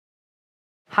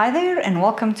Hi there and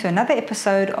welcome to another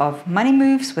episode of Money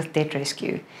Moves with Debt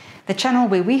Rescue, the channel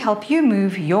where we help you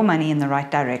move your money in the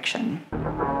right direction.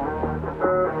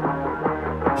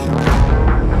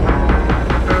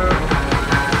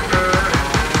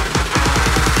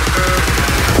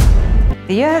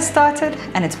 The year has started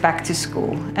and it's back to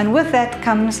school, and with that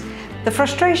comes the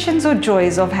frustrations or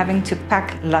joys of having to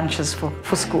pack lunches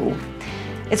for school.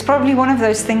 It's probably one of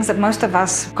those things that most of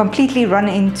us completely run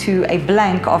into a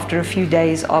blank after a few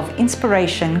days of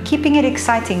inspiration, keeping it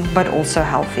exciting but also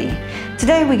healthy.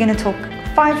 Today we're going to talk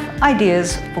 5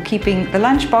 ideas for keeping the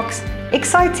lunchbox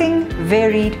exciting,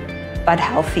 varied, but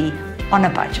healthy on a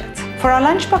budget. For our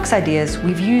lunchbox ideas,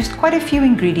 we've used quite a few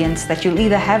ingredients that you'll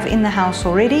either have in the house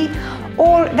already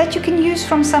or that you can use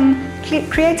from some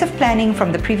creative planning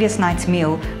from the previous night's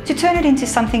meal to turn it into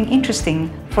something interesting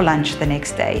for lunch the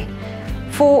next day.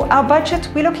 For our budget,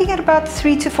 we're looking at about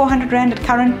 300 to 400 Rand at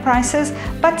current prices,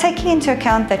 but taking into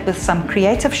account that with some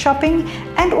creative shopping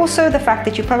and also the fact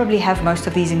that you probably have most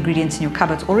of these ingredients in your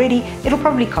cupboards already, it'll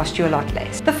probably cost you a lot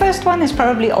less. The first one is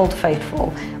probably Old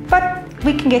Faithful, but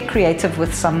we can get creative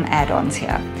with some add-ons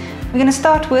here. We're going to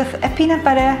start with a peanut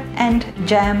butter and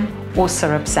jam or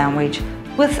syrup sandwich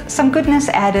with some goodness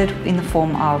added in the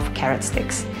form of carrot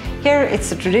sticks. Here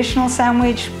it's a traditional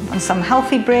sandwich on some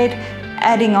healthy bread,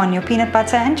 adding on your peanut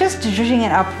butter and just zhuzhing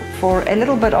it up for a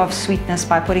little bit of sweetness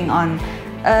by putting on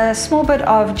a small bit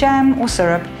of jam or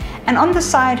syrup, and on the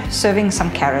side serving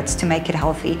some carrots to make it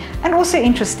healthy and also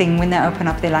interesting when they open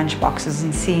up their lunch boxes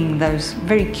and seeing those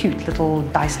very cute little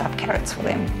diced up carrots for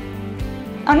them.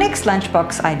 Our next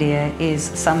lunchbox idea is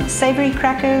some savory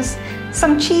crackers,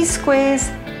 some cheese squares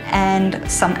and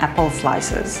some apple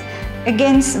slices.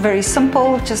 Again, very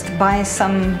simple, just buy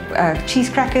some cheese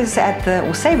crackers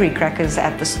or savory crackers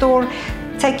at the store,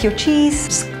 take your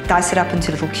cheese, dice it up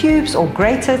into little cubes or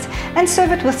grate it and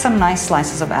serve it with some nice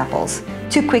slices of apples.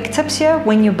 2 quick tips here: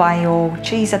 when you buy your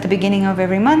cheese at the beginning of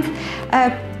every month,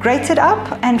 grate it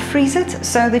up and freeze it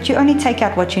so that you only take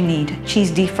out what you need.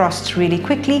 Cheese defrosts really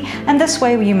quickly, and this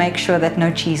way you make sure that no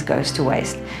cheese goes to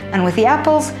waste. And with the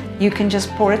apples, you can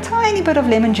just pour a tiny bit of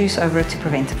lemon juice over it to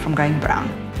prevent it from going brown.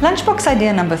 Lunchbox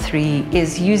idea number 3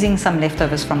 is using some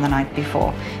leftovers from the night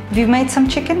before. If you've made some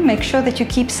chicken, make sure that you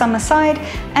keep some aside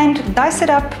and dice it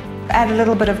up, add a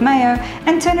little bit of mayo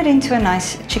and turn it into a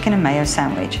nice chicken and mayo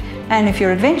sandwich. And if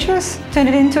you're adventurous, turn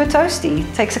it into a toasty.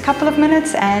 It takes a couple of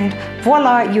minutes and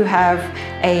voila, you have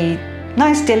a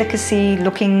nice delicacy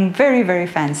looking very, very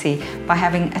fancy by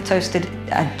having a toasted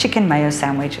chicken mayo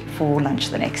sandwich for lunch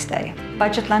the next day.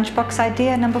 Budget lunchbox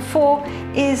idea number 4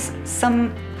 is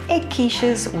some egg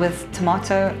quiches with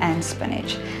tomato and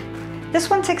spinach. This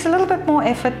one takes a little bit more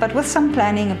effort, but with some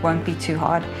planning it won't be too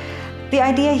hard. The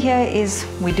idea here is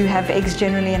we do have eggs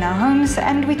generally in our homes,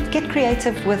 and we get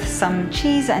creative with some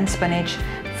cheese and spinach.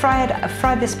 Fry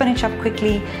the spinach up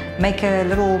quickly, make a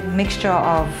little mixture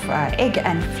of egg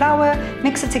and flour,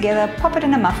 mix it together, pop it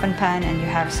in a muffin pan, and you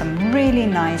have some really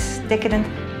nice, decadent,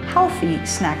 healthy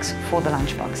snacks for the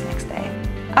lunchbox next day.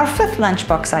 Our 5th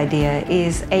lunchbox idea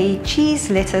is a cheese,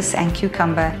 lettuce and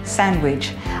cucumber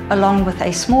sandwich along with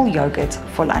a small yogurt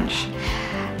for lunch.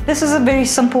 This is a very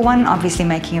simple one, obviously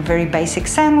making a very basic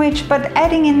sandwich, but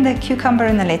adding in the cucumber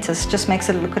and the lettuce just makes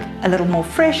it look a little more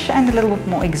fresh and a little bit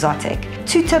more exotic.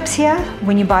 2 tips here: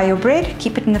 when you buy your bread,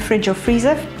 keep it in the fridge or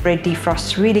freezer. Bread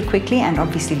defrosts really quickly and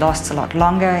obviously lasts a lot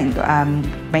longer,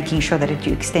 making sure that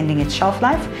you're extending its shelf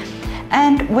life.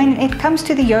 And when it comes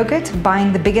to the yogurt,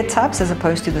 buying the bigger tubs as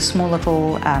opposed to the small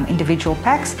little individual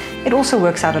packs, it also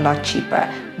works out a lot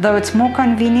cheaper. Though it's more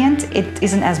convenient, it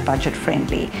isn't as budget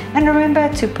friendly. And remember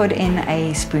to put in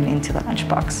a spoon into the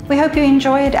lunchbox. We hope you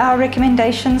enjoyed our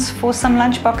recommendations for some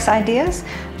lunchbox ideas.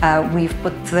 We've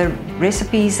put the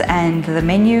recipes and the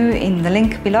menu in the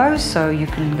link below, so you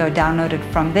can go download it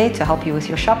from there to help you with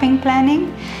your shopping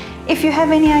planning. If you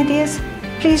have any ideas,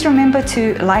 please remember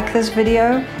to like this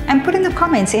video and put in the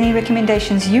comments any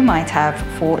recommendations you might have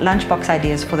for lunchbox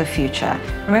ideas for the future.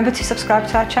 Remember to subscribe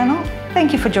to our channel.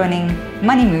 Thank you for joining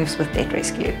Money Moves with Debt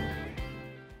Rescue.